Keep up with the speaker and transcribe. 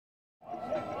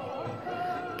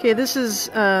Okay, this is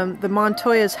the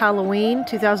Montoyas Halloween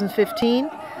 2015.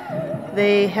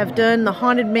 They have done the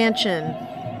Haunted Mansion,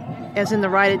 as in the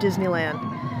ride at Disneyland.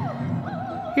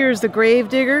 Here's the grave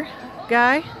digger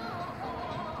guy.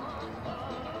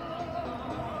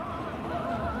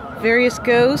 Various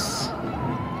ghosts,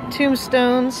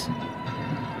 tombstones.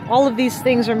 All of these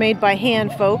things are made by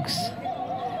hand, folks.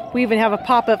 We even have a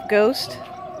pop-up ghost.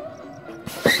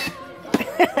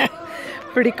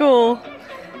 Pretty cool.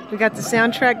 We got the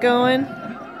soundtrack going.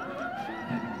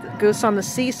 The ghost on the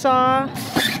seesaw.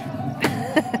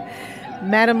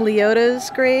 Madame Leota's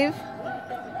grave.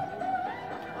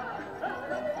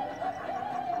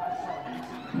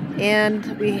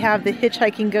 And we have the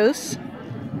hitchhiking ghosts.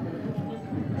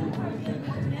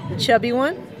 The chubby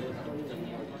one.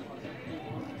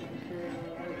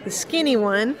 The skinny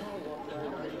one.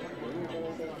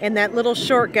 And that little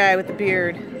short guy with the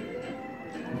beard.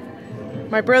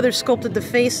 My brother sculpted the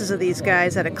faces of these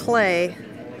guys out of clay,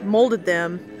 molded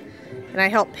them, and I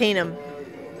helped paint them.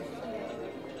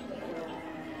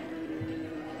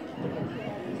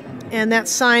 And that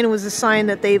sign was a sign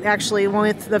that they actually, one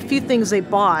of the few things they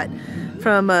bought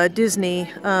from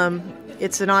Disney.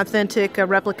 It's an authentic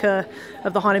replica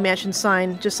of the Haunted Mansion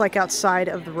sign, just like outside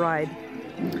of the ride.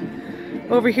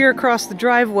 Over here across the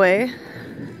driveway,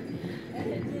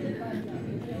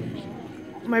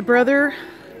 my brother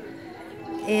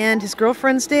and his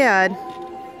girlfriend's dad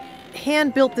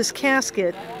hand-built this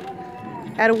casket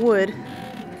out of wood.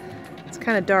 It's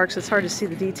kind of dark, so it's hard to see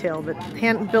the detail, but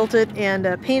hand-built it and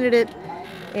painted it,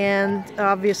 and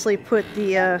obviously put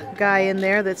the guy in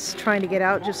there that's trying to get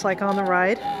out, just like on the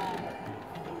ride.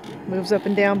 Moves up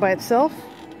and down by itself.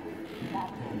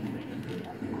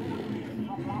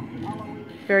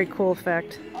 Very cool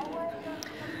effect.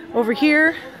 Over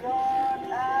here,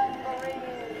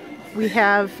 we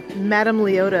have Madame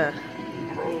Leota.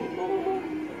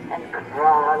 And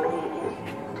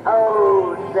crawlies,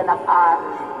 toads in a pond.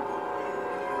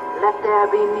 Let there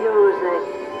be music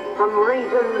from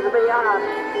regions beyond.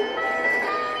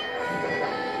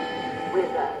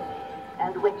 Wizards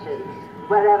and witches,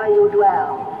 wherever you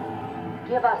dwell,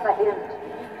 give us a hint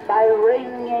by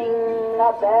ringing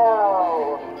a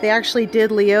bell. They actually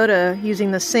did Leota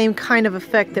using the same kind of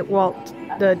effect that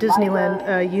the Disneyland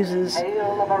uses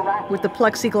with the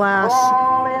plexiglass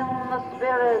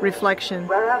reflection.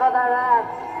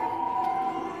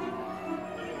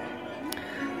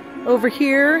 Over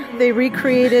here, they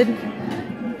recreated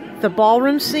the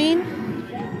ballroom scene.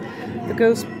 The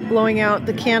ghost blowing out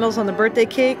the candles on the birthday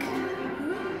cake.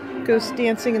 Ghost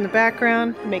dancing in the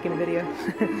background. I'm making a video.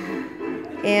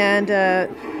 And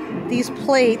these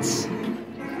plates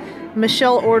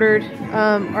Michelle ordered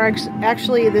are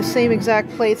actually the same exact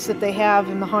plates that they have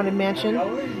in the Haunted Mansion.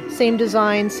 Same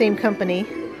design, same company,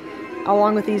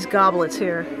 along with these goblets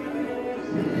here.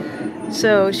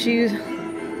 So she's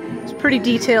pretty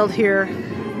detailed here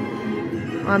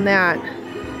on that.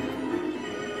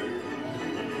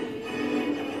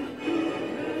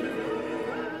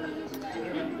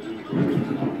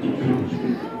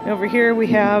 Over here we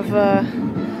have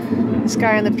this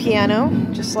guy on the piano,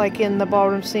 just like in the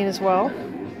ballroom scene as well.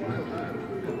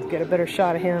 Get a better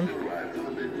shot of him.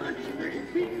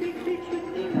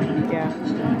 Yeah.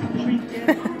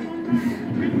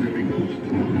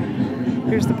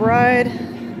 Here's the bride.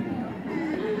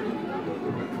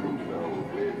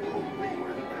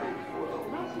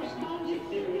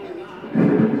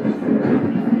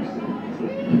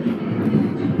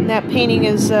 And that painting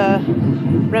is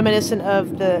reminiscent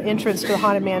of the entrance to the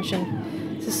Haunted Mansion.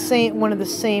 It's the same, one of the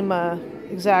same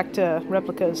exact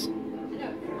replicas.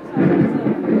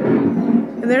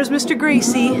 And there's Mr.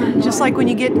 Gracie, just like when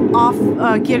you get off,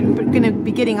 gonna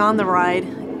be getting on the ride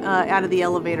out of the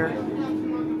elevator,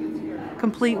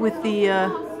 complete with the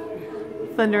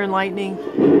thunder and lightning.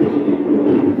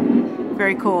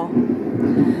 Very cool.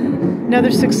 Another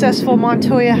successful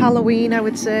Montoya Halloween, I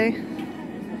would say.